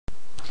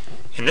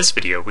In this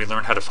video, we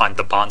learn how to find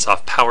the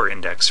Banzhaf power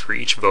index for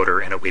each voter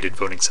in a weighted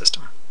voting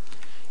system.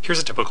 Here's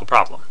a typical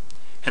problem.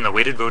 In the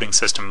weighted voting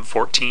system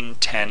 14,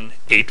 10,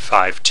 8,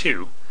 5,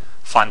 2,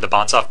 find the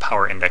Banzhaf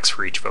power index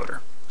for each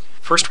voter.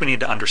 First, we need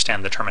to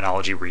understand the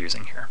terminology we're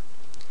using here.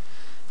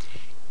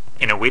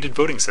 In a weighted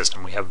voting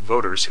system, we have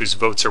voters whose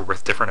votes are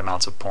worth different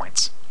amounts of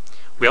points.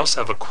 We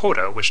also have a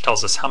quota, which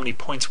tells us how many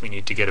points we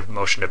need to get a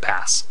motion to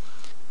pass.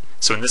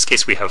 So in this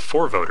case, we have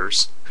 4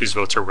 voters whose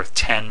votes are worth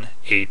 10,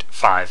 8,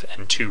 5,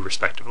 and 2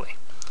 respectively.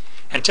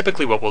 And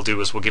typically what we'll do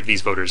is we'll give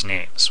these voters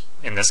names.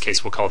 In this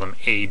case, we'll call them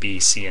A,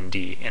 B, C, and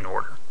D in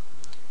order.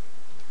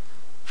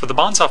 For the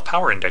Banzhaf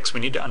power index,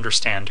 we need to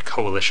understand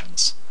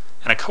coalitions.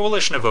 And a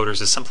coalition of voters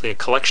is simply a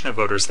collection of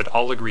voters that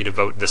all agree to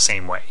vote the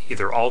same way,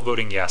 either all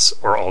voting yes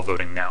or all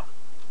voting no.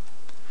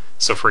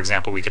 So for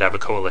example, we could have a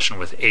coalition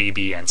with A,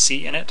 B, and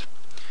C in it.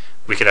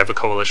 We could have a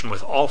coalition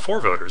with all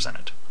 4 voters in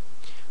it.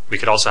 We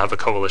could also have a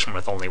coalition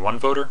with only 1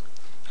 voter,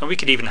 and we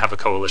could even have a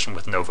coalition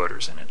with no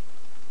voters in it.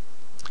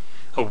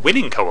 A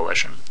winning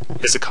coalition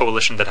is a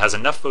coalition that has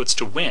enough votes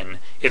to win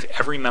if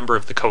every member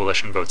of the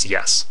coalition votes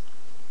yes.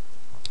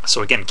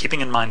 So again,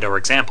 keeping in mind our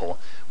example,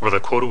 where the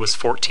quota was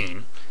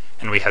 14,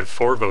 and we had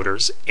 4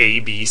 voters, A,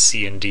 B,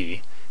 C, and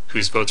D,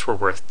 whose votes were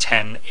worth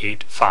 10,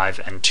 8,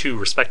 5, and 2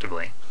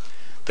 respectively,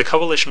 the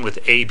coalition with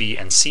A, B,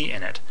 and C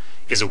in it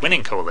is a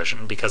winning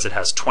coalition because it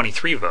has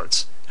 23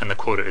 votes, and the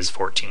quota is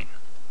 14.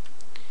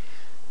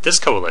 This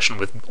coalition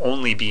with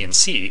only B and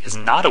C is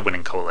not a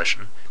winning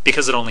coalition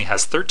because it only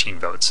has 13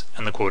 votes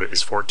and the quota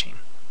is 14.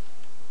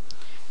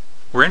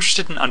 We're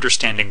interested in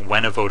understanding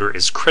when a voter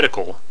is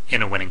critical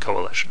in a winning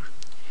coalition.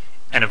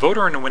 And a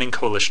voter in a winning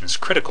coalition is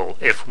critical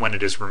if, when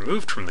it is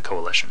removed from the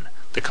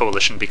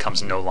coalition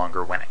becomes no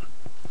longer winning.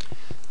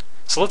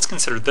 So let's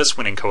consider this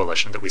winning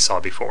coalition that we saw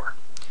before.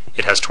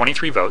 It has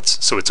 23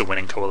 votes, so it's a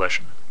winning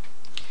coalition.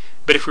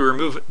 But if we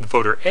remove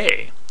voter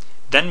A,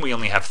 then we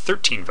only have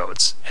 13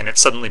 votes, and it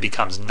suddenly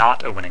becomes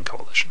not a winning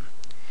coalition.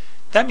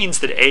 That means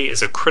that A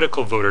is a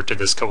critical voter to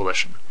this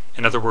coalition.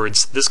 In other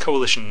words, this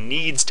coalition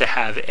needs to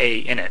have A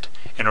in it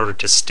in order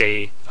to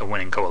stay a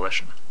winning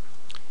coalition.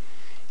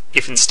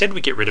 If instead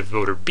we get rid of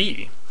voter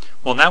B,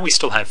 well, now we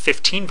still have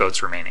 15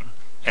 votes remaining,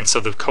 and so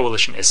the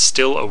coalition is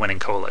still a winning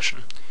coalition,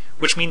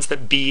 which means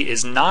that B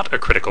is not a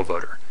critical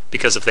voter,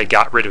 because if they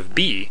got rid of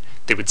B,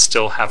 they would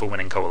still have a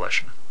winning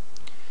coalition.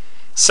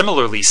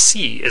 Similarly,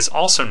 C is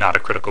also not a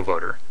critical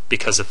voter,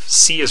 because if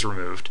C is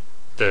removed,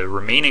 the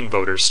remaining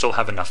voters still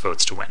have enough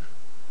votes to win.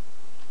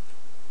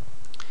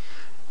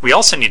 We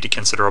also need to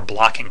consider a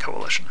blocking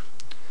coalition.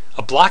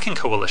 A blocking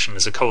coalition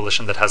is a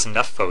coalition that has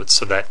enough votes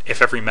so that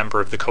if every member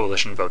of the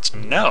coalition votes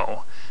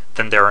no,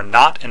 then there are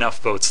not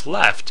enough votes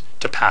left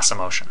to pass a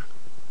motion.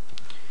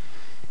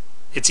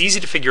 It's easy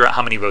to figure out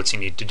how many votes you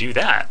need to do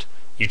that.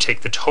 You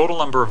take the total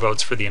number of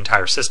votes for the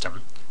entire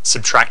system,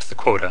 subtract the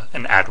quota,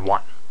 and add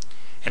 1.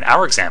 In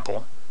our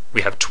example,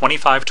 we have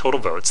 25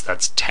 total votes,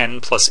 that's 10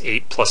 plus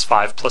 8 plus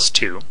 5 plus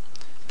 2,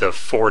 the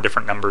 4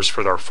 different numbers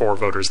for our 4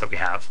 voters that we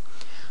have,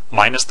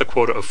 minus the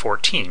quota of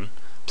 14,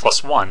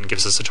 plus 1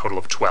 gives us a total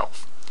of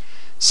 12.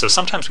 So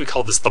sometimes we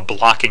call this the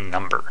blocking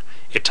number.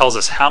 It tells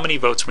us how many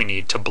votes we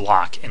need to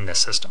block in this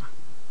system.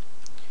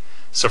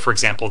 So for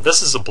example,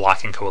 this is a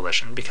blocking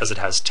coalition because it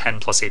has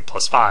 10 plus 8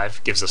 plus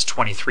 5 gives us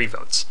 23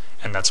 votes,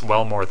 and that's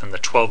well more than the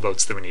 12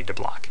 votes that we need to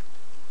block.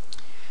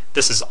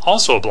 This is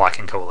also a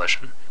blocking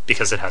coalition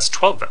because it has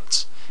 12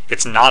 votes.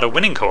 It's not a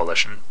winning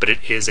coalition, but it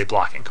is a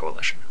blocking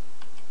coalition.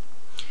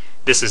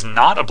 This is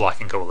not a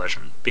blocking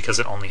coalition because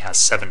it only has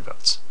 7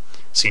 votes.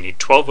 So you need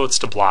 12 votes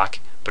to block,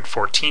 but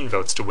 14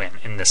 votes to win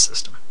in this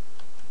system.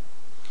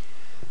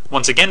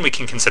 Once again, we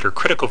can consider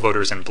critical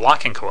voters in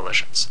blocking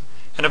coalitions.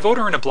 And a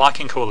voter in a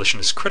blocking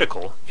coalition is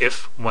critical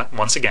if,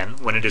 once again,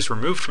 when it is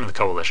removed from the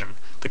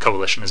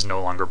coalition is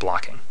no longer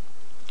blocking.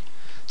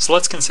 So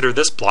let's consider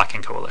this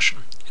blocking coalition.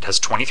 It has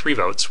 23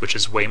 votes, which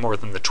is way more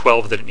than the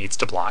 12 that it needs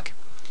to block.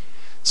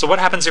 So what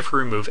happens if we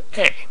remove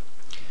A?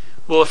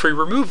 Well, if we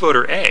remove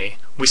voter A,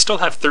 we still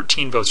have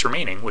 13 votes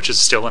remaining, which is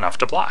still enough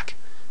to block.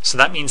 So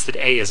that means that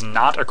A is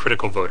not a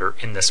critical voter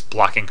in this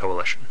blocking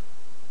coalition.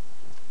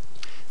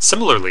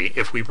 Similarly,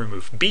 if we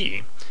remove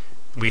B,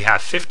 we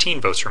have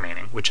 15 votes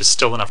remaining, which is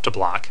still enough to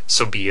block,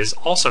 so B is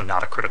also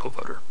not a critical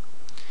voter.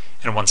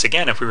 And once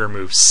again, if we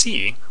remove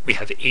C, we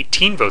have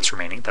 18 votes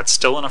remaining. That's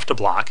still enough to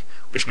block,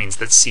 which means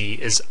that C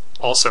is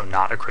also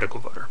not a critical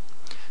voter.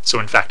 So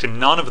in fact,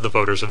 none of the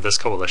voters of this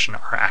coalition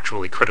are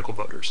actually critical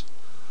voters.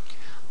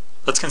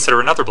 Let's consider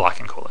another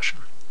blocking coalition.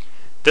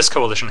 This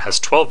coalition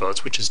has 12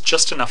 votes, which is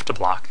just enough to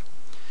block.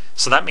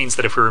 So that means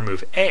that if we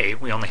remove A,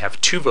 we only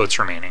have 2 votes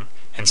remaining,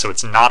 and so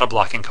it's not a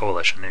blocking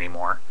coalition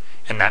anymore,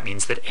 and that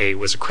means that A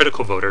was a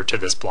critical voter to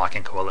this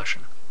blocking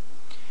coalition.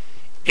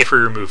 If we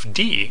remove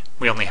D,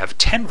 we only have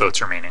 10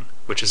 votes remaining,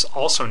 which is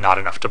also not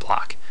enough to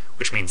block,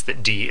 which means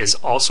that D is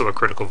also a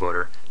critical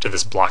voter to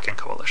this blocking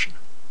coalition.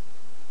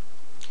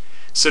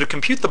 So to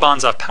compute the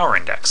Banzhaf power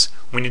index,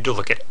 we need to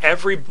look at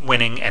every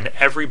winning and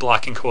every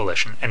blocking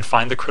coalition and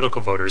find the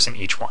critical voters in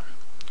each one.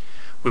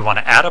 We want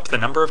to add up the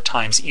number of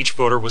times each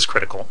voter was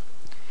critical,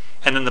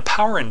 And then the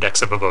power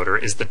index of a voter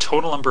is the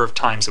total number of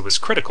times it was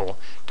critical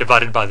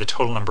divided by the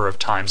total number of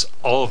times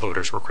all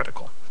voters were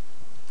critical.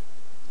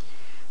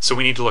 So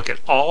we need to look at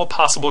all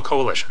possible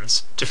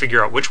coalitions to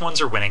figure out which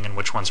ones are winning and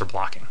which ones are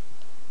blocking.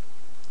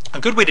 A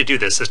good way to do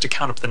this is to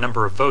count up the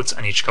number of votes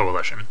on each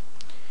coalition.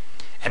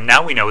 And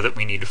now we know that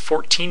we need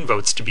 14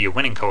 votes to be a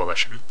winning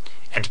coalition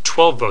and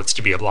 12 votes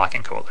to be a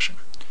blocking coalition.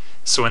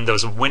 So in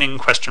those winning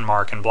question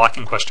mark and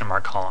blocking question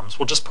mark columns,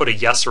 we'll just put a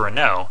yes or a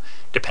no,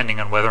 depending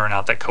on whether or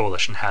not that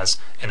coalition has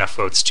enough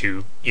votes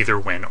to either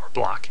win or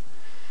block.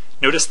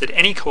 Notice that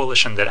any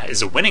coalition that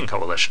is a winning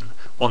coalition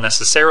will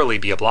necessarily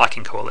be a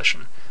blocking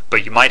coalition,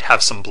 but you might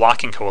have some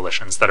blocking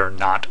coalitions that are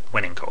not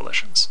winning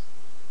coalitions.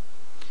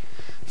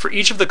 For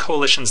each of the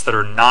coalitions that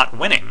are not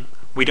winning,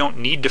 we don't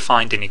need to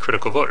find any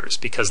critical voters,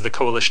 because the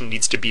coalition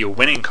needs to be a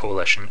winning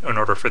coalition in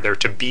order for there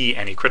to be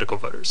any critical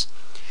voters.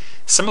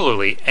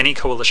 Similarly, any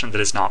coalition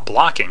that is not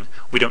blocking,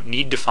 we don't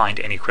need to find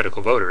any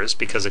critical voters,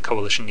 because a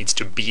coalition needs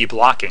to be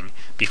blocking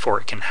before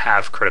it can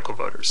have critical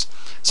voters.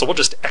 So we'll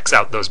just X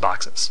out those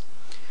boxes.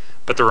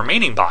 But the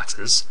remaining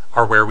boxes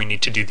are where we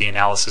need to do the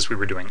analysis we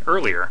were doing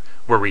earlier,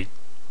 where we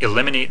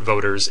eliminate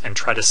voters and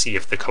try to see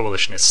if the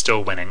coalition is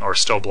still winning or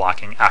still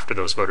blocking after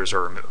those voters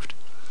are removed.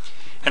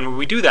 And when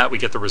we do that, we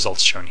get the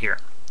results shown here.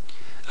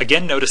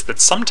 Again, notice that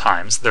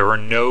sometimes there are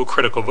no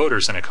critical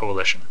voters in a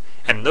coalition,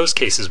 and in those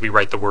cases we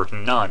write the word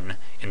none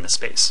in the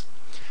space.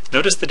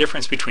 Notice the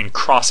difference between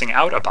crossing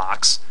out a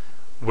box,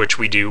 which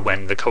we do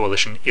when the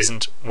coalition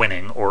isn't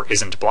winning or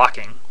isn't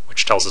blocking,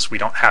 which tells us we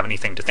don't have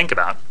anything to think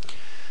about,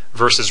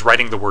 versus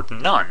writing the word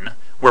none,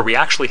 where we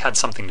actually had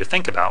something to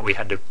think about. We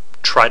had to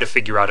try to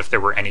figure out if there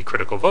were any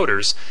critical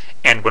voters,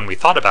 and when we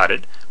thought about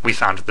it, we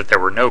found that there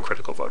were no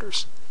critical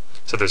voters.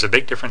 So there's a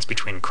big difference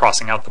between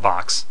crossing out the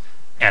box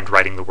and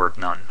writing the word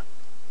none.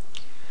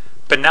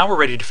 But now we're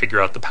ready to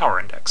figure out the power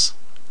index.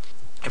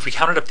 If we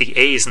counted up the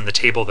A's in the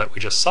table that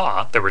we just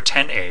saw, there were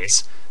 10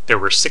 A's, there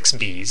were 6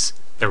 B's,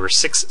 there were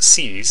 6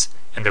 C's,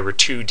 and there were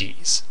 2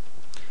 D's.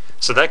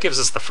 So that gives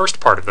us the first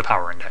part of the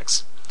power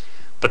index.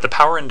 But the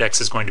power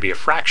index is going to be a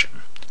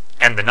fraction,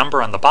 and the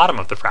number on the bottom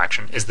of the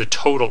fraction is the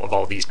total of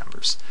all these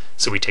numbers.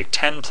 So we take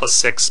 10 plus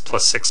 6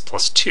 plus 6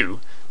 plus 2,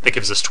 that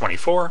gives us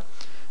 24.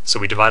 So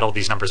we divide all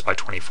these numbers by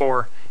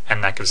 24,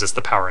 and that gives us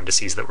the power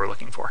indices that we're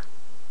looking for.